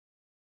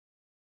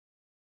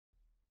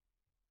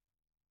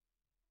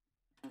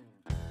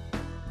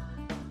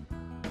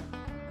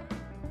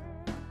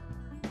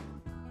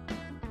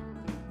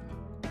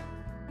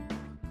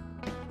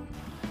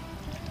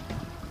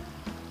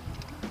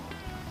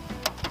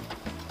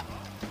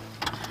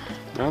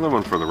Another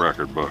one for the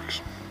record books.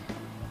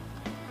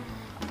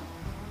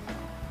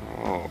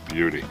 Oh,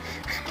 beauty.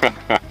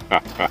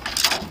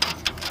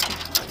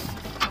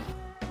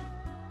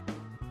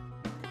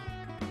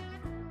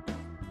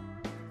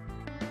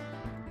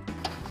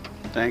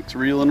 Tank's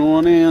reeling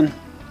one in.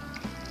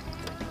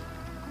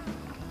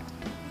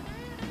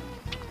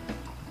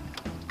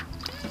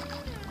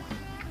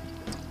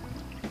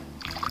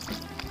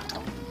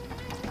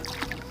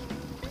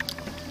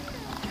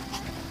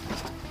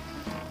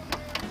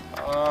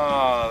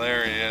 Oh,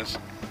 there he is.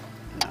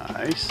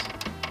 Nice.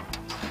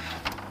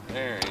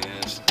 There he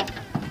is.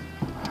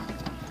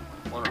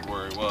 Wondered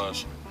where he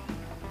was.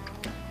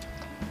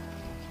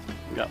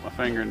 Got my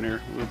finger in there.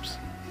 Whoops.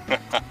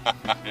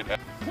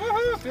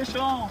 Woohoo! Fish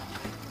on.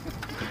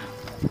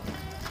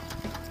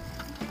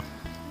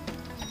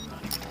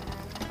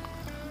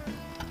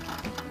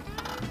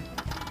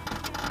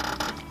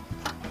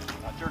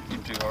 I jerked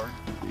him too hard.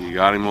 You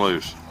got him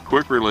loose.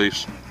 Quick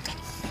release.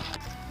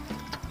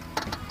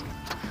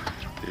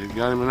 You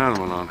got him another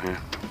one on here.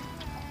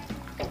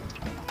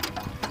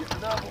 Get the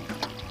double.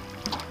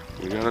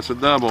 We got us a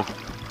double.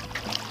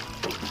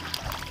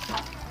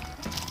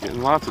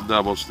 Getting lots of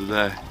doubles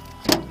today.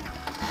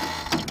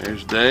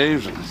 There's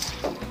Dave's and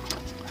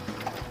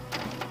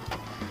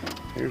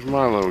here's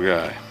my little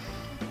guy.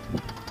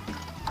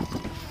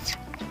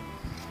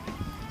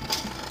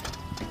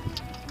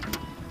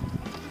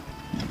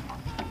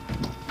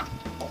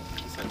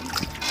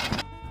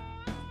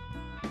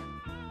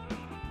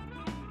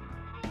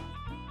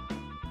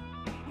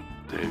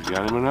 Dave's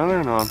got him another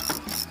one on.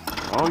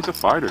 Oh, he's a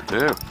fighter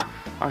too.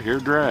 I hear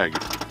drag.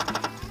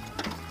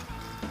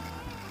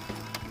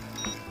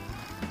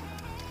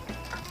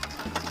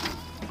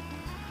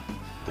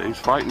 Dave's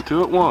fighting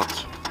two at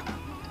once.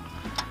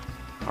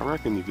 I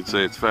reckon you could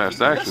say it's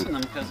fast action.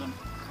 Them because I'm...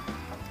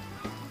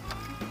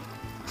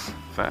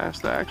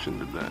 Fast action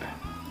today.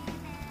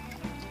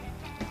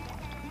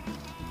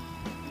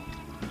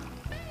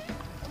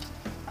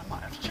 I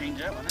might have to change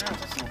that one out.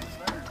 That's a little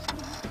fast.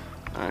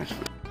 Nice.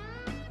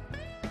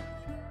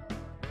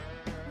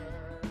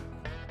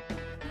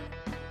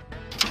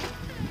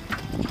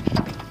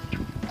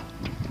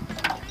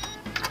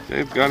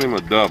 Dave's got him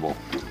a double.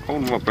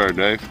 Hold him up there,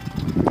 Dave.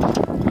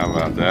 How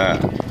about that?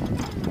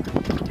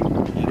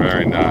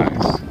 Very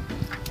nice.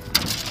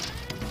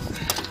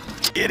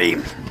 Get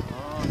him.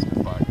 Oh, that's a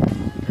good fight.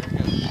 Very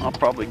good. I'll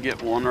probably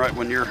get one right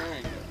when you're...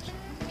 Very good.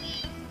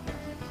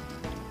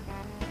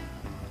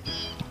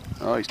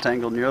 Oh, he's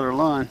tangled in the other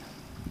line.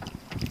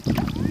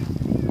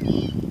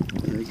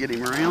 Can you get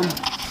him around?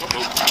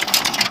 Uh-oh.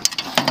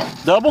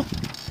 Double?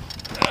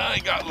 Ah,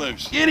 he got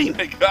loose. Get him.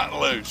 He got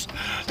loose.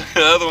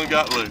 The other one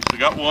got loose. We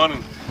got one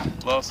and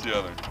lost the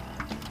other.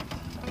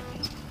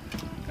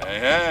 Hey,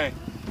 hey.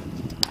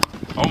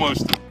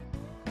 Almost.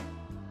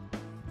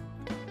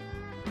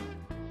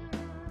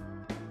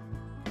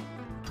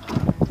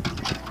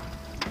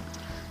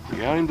 You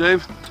got him,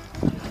 Dave?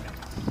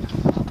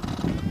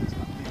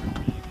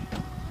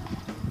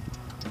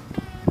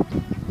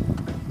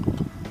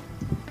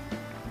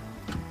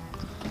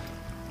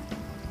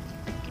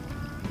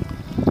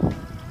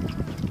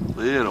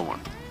 Little one.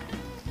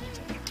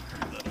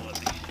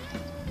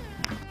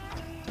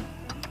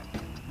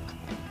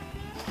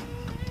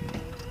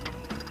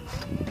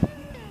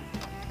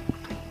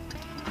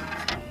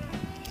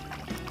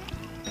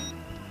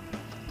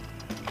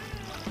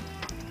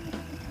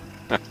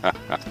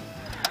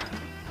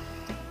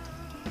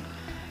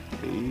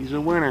 He's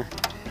a winner.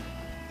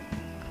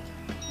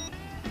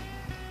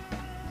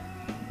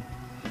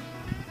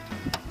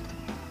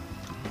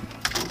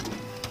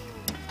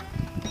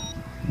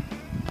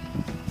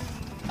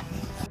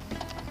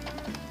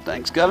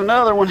 Tank's got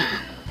another one.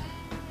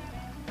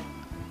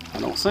 I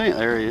don't see it.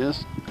 There he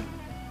is.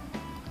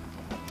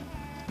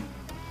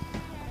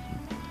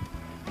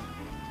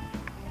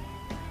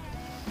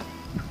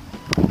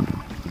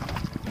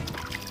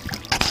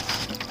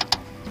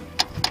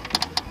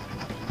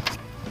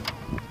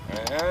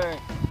 Hey.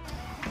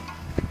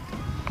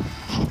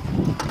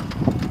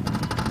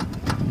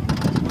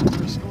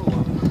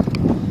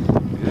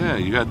 Yeah,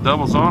 you had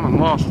doubles on and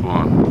lost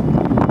one.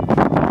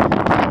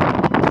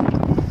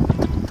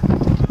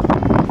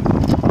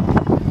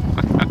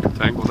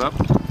 Tangled up.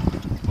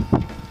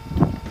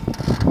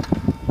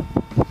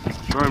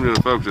 Show him to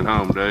the folks at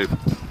home, Dave.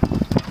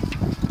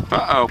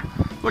 Uh-oh,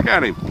 look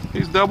at him.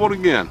 He's doubled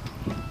again.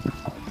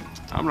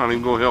 I'm not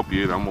even going to help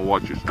you either. I'm going to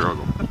watch you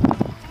struggle.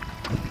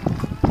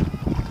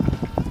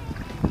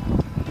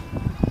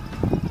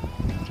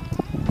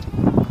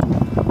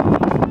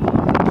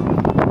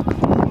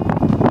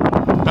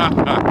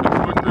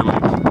 Quick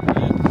release.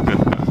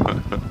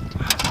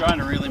 Trying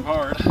to reel him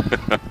hard.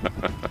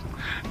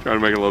 Trying to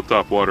make a little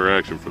top water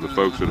action for the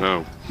folks at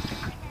home.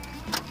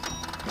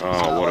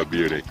 Oh, what a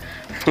beauty.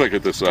 Look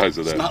at the size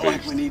of that It's not beast.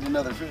 like we need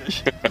another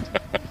fish.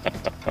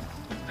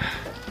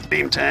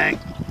 Beam tank.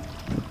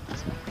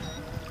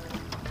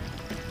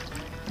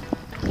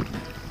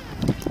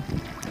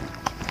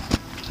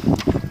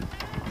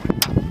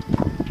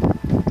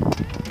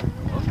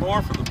 One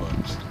more for the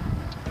books.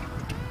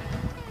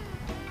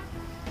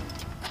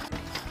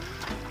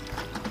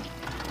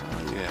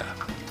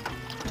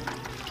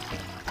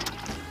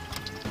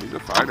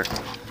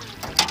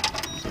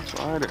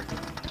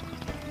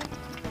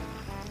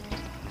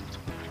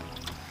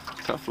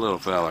 Tough little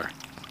feller.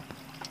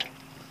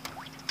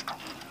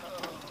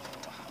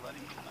 Let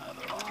him get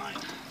another line.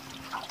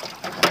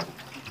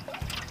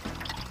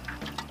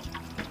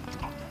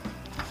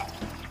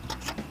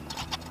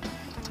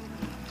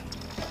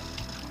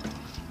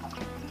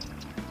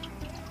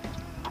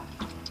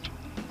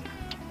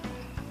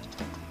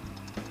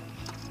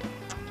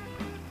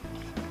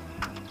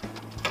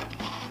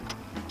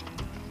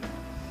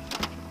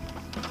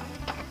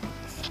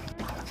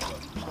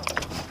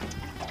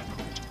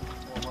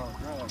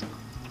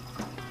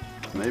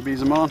 Maybe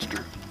he's a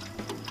monster.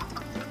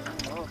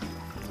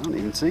 I don't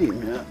even see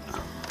him yet.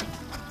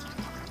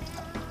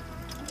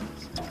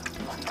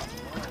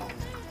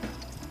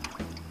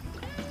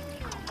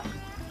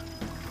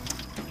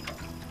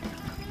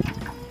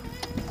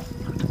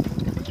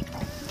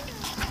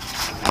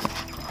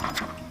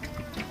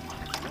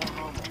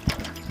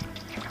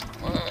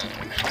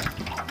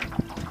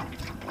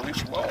 At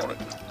least you want it.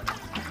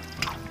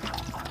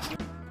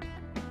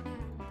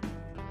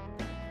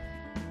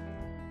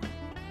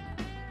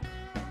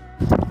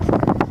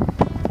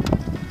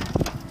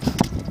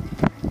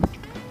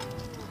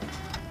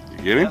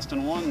 Get him?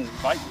 Casting one,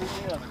 biting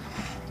the other.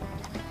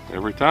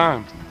 Every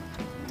time.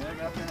 Yeah, I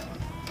got that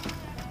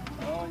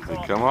one. Oh, he's They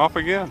off. come off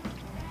again.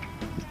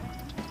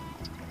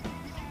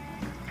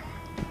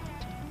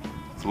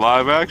 It's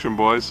live action,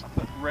 boys.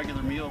 Put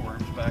regular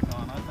mealworms back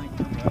on. I think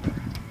they're better.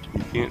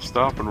 You can't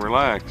stop and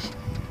relax.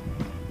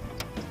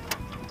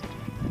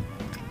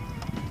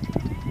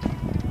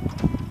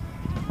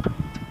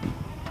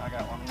 I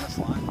got one on this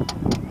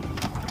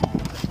line.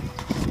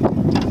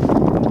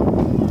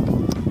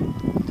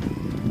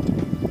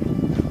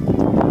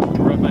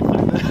 Right back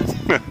through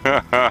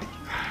that.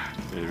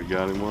 Yeah, we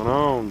got him one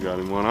on, got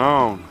him one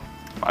on.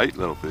 Fight,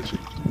 little fishy.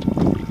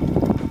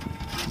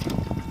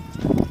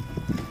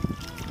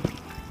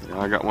 Yeah,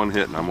 I got one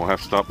hitting. I'm gonna have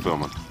to stop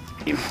filming.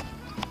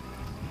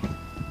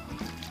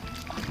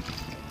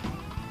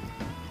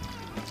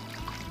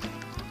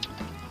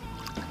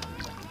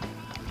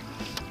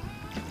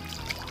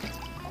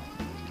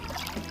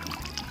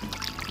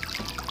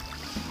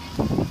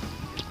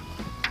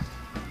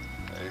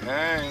 Hey,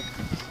 Hank.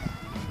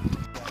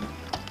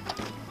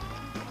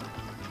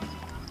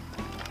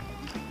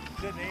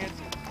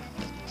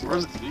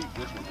 Where's Deep,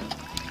 this one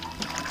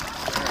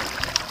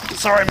is.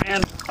 Sorry,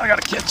 man. I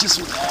gotta catch this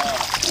one.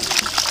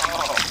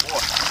 Oh, boy.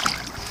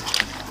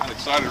 Got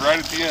excited right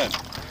at the end.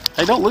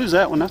 Hey, don't lose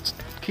that one. That's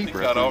He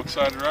keeper. got all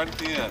excited right at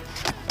the end.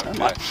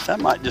 Okay. That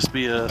might just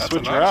be a That's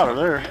switcher nice out of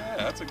one. there. Yeah,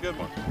 that's a good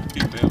one.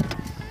 Keep him.